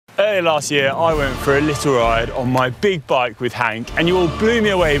Earlier last year, I went for a little ride on my big bike with Hank, and you all blew me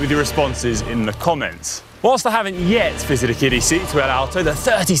away with your responses in the comments. Whilst I haven't yet fitted a kiddie seat to El Alto, the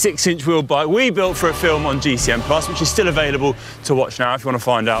 36-inch wheel bike we built for a film on GCN+, which is still available to watch now if you want to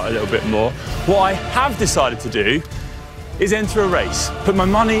find out a little bit more, what I have decided to do is enter a race. Put my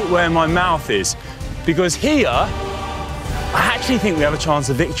money where my mouth is, because here, I actually think we have a chance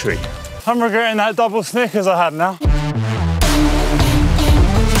of victory. I'm regretting that double Snickers I had now.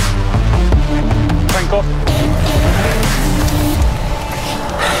 Thank God.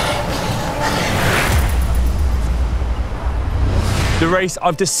 The race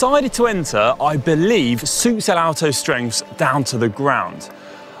I've decided to enter, I believe, suits El Alto's strengths down to the ground.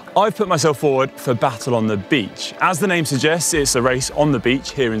 I've put myself forward for Battle on the Beach. As the name suggests, it's a race on the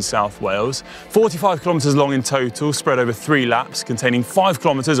beach here in South Wales. 45 kilometres long in total, spread over 3 laps, containing 5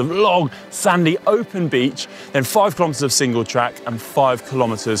 kilometres of long, sandy, open beach, then 5 kilometres of single track and 5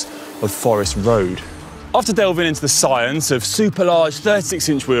 kilometres of forest road. After delving into the science of super large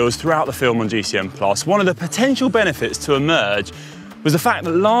 36-inch wheels throughout the film on GCN+, one of the potential benefits to emerge was the fact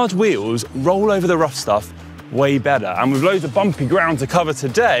that large wheels roll over the rough stuff way better. And with loads of bumpy ground to cover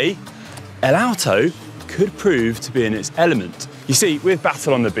today, El Alto could prove to be in its element. You see, with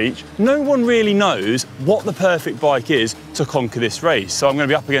Battle on the Beach, no one really knows what the perfect bike is to conquer this race. So I'm going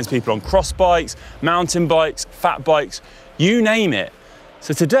to be up against people on cross bikes, mountain bikes, fat bikes, you name it.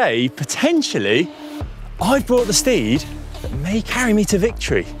 So today, potentially, I've brought the steed that may carry me to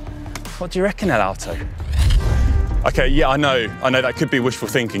victory. What do you reckon, El Alto? Okay, yeah, I know that could be wishful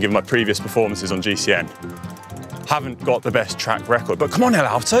thinking given my previous performances on GCN. Haven't got the best track record, but come on, El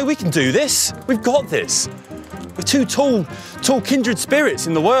Alto, we can do this. We've got this. We're two tall kindred spirits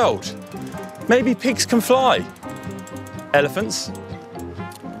in the world. Maybe pigs can fly. Elephants?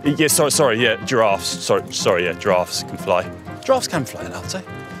 Yeah, sorry, giraffes. Sorry, yeah, giraffes can fly. Giraffes can fly, El Alto.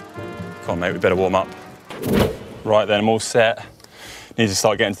 Come on, mate, we better warm up. Right then, I'm all set. Need to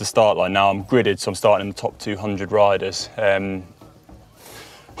start getting to the start line now. I'm gridded, so I'm starting in the top 200 riders. I'm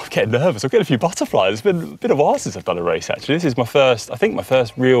getting nervous. I've got a few butterflies. It's been a while since I've done a race, actually. This is my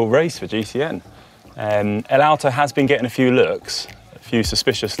first real race for GCN. El Alto has been getting a few looks, a few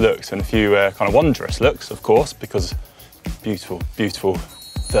suspicious looks and a few kind of wondrous looks, of course, because beautiful, beautiful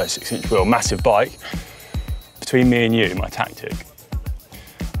 36-inch wheel, massive bike. Between me and you, my tactic,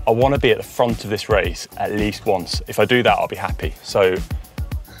 I want to be at the front of this race at least once. If I do that, I'll be happy. So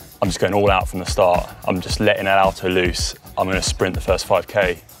I'm just going all out from the start. I'm just letting El Alto loose. I'm going to sprint the first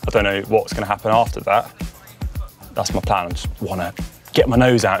 5K. I don't know what's going to happen after that. That's my plan. I just want to get my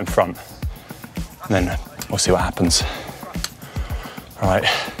nose out in front. And then we'll see what happens. All right,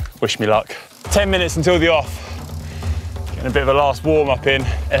 wish me luck. 10 minutes until the off. Getting a bit of a last warm-up in.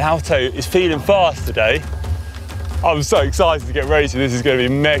 El Alto is feeling fast today. I'm so excited to get racing. This is going to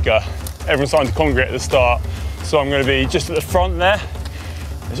be mega. Everyone's starting to congregate at the start, so I'm going to be just at the front there.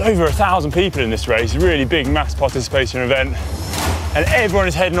 There's over 1,000 people in this race, a really big mass participation event, and everyone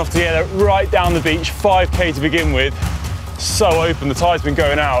is heading off together right down the beach, 5K to begin with. So open, the tide's been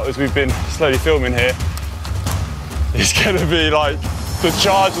going out as we've been slowly filming here. It's going to be like the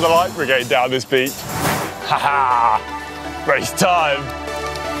charge of the light brigade down this beach. Ha ha! Race time!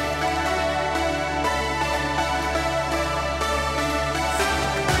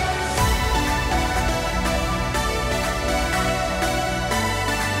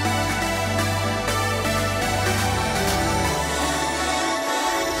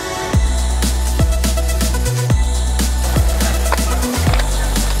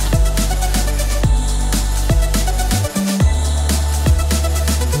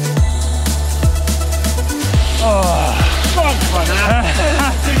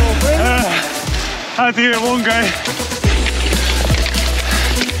 I had to give it one go.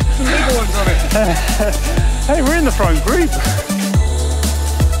 Some bigger ones on it. Hey, we're in the front group.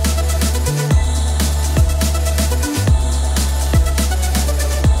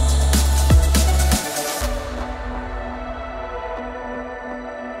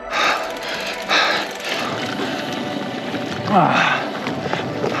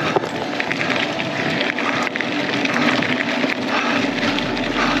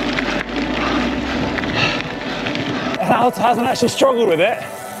 Alto hasn't actually struggled with it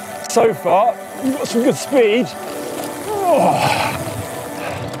so far. We've got some good speed. Oh.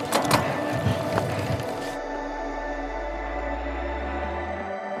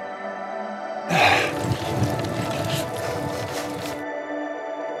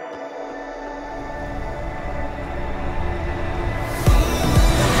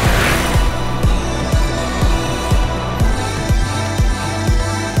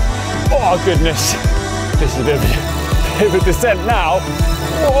 Oh goodness, this is a bit of a descent now.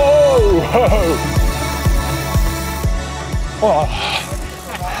 Whoa. Oh.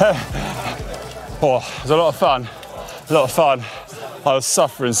 Oh, it was a lot of fun, a lot of fun. I was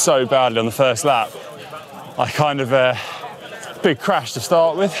suffering so badly on the first lap. I kind of, big crash to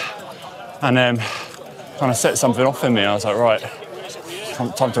start with, and then kind of set something off in me. I was like, right,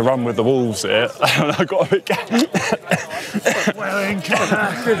 time to run with the wolves here. And I got a bit... Well in,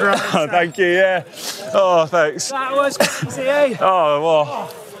 Conor. Good run. Oh, thank you, yeah. Oh, thanks. That was crazy, eh? Oh,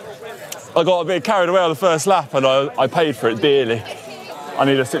 well, I got a bit carried away on the first lap, and I paid for it dearly. I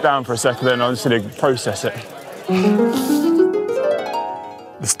need to sit down for a second, then I'm just going to process it.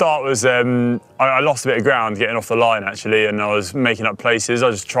 The start was, I lost a bit of ground getting off the line actually, and I was making up places. I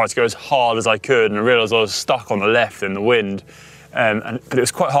just tried to go as hard as I could, and I realised I was stuck on the left in the wind. But it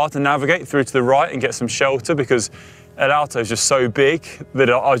was quite hard to navigate through to the right and get some shelter, because Alto is just so big that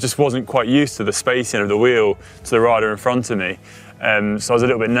I just wasn't quite used to the spacing of the wheel to the rider in front of me. So I was a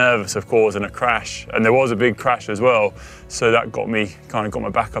little bit nervous of causing a crash, and there was a big crash as well. So that got my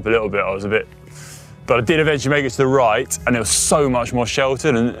back up a little bit. I was a bit. But I did eventually make it to the right, and it was so much more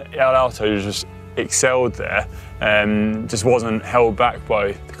sheltered, and Alto just excelled there, just wasn't held back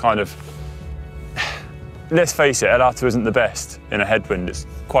by the kind of... Let's face it, Alto isn't the best in a headwind. It's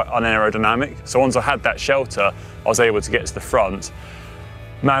quite unaerodynamic. So once I had that shelter, I was able to get to the front,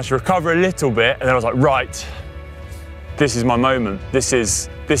 managed to recover a little bit, and then I was like, right, this is my moment. This is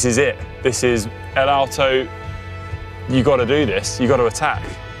it. This is Alto. You got to do this. You got to attack.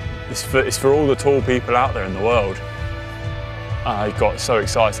 It's for all the tall people out there in the world. I got so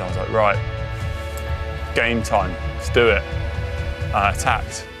excited. I was like, right, game time. Let's do it. I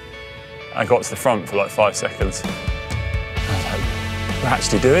attacked. I got to the front for like 5 seconds. I was like, we're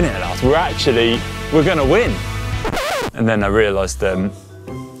actually doing it, Alto. We're going to win. And then I realised I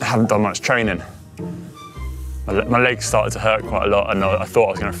haven't done much training. My legs started to hurt quite a lot, and I thought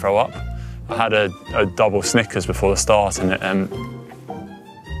I was going to throw up. I had a double Snickers before the start, and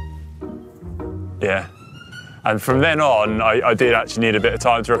yeah. And from then on, I did actually need a bit of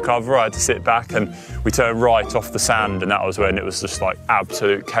time to recover. I had to sit back, and we turned right off the sand, and that was when it was just like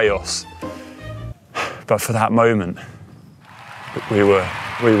absolute chaos. But for that moment, we were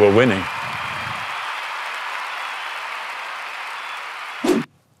winning.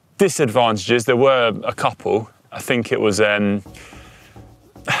 Disadvantages, there were a couple. I think it was when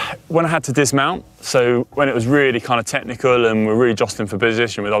I had to dismount, so when it was really kind of technical and we're really jostling for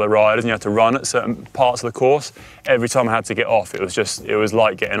position with other riders and you had to run at certain parts of the course, every time I had to get off, it was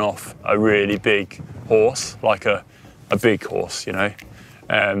like getting off a really big horse, like a big horse, you know.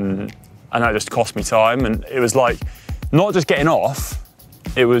 And that just cost me time, and it was like, not just getting off,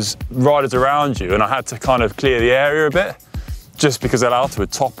 it was riders around you, and I had to kind of clear the area a bit, just because Alto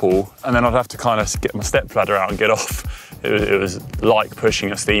would topple, and then I'd have to kind of get my step ladder out and get off. It was like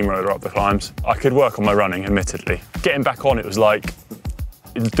pushing a steamroller up the climbs. I could work on my running, admittedly. Getting back on it was like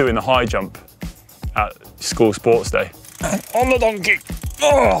doing the high jump at school sports day. On the donkey!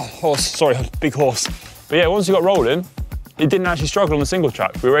 Oh, horse, sorry, big horse. But yeah, once you got rolling, it didn't actually struggle on the single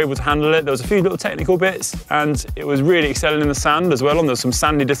track. We were able to handle it. There was a few little technical bits, and it was really excelling in the sand as well. And there was some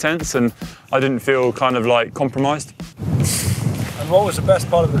sandy descents, and I didn't feel kind of like compromised. And what was the best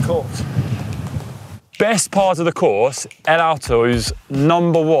part of the course? Best part of the course, Alto's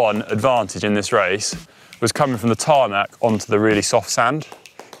 #1 advantage in this race was coming from the tarmac onto the really soft sand.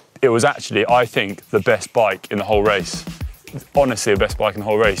 It was actually, I think, the best bike in the whole race. Honestly, the best bike in the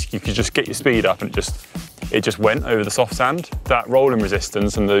whole race. You could just get your speed up, and it just went over the soft sand. That rolling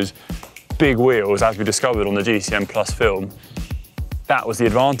resistance and those big wheels, as we discovered on the GCM Plus film, that was the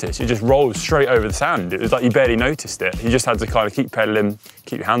advantage. It just rolled straight over the sand. It was like you barely noticed it. You just had to kind of keep pedaling,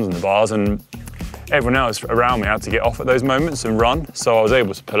 keep your hands on the bars, and everyone else around me had to get off at those moments and run. So I was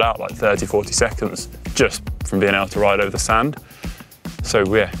able to pull out like 30, 40 seconds just from being able to ride over the sand. So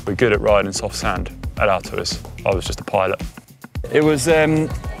yeah, we're good at riding soft sand. At Alto is. I was just a pilot. It was an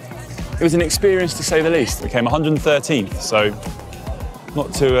experience to say the least. We came 113th, so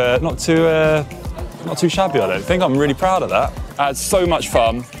not too shabby, I don't think. I'm really proud of that. I had so much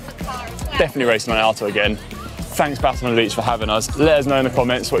fun. Definitely racing on Alto again. Thanks Battle on the Beach for having us. Let us know in the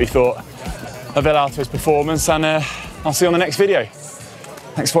comments what you thought of Alto's performance, and I'll see you on the next video.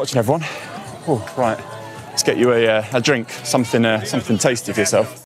 Thanks for watching, everyone. Oh, right, let's get you a drink, something tasty for yourself.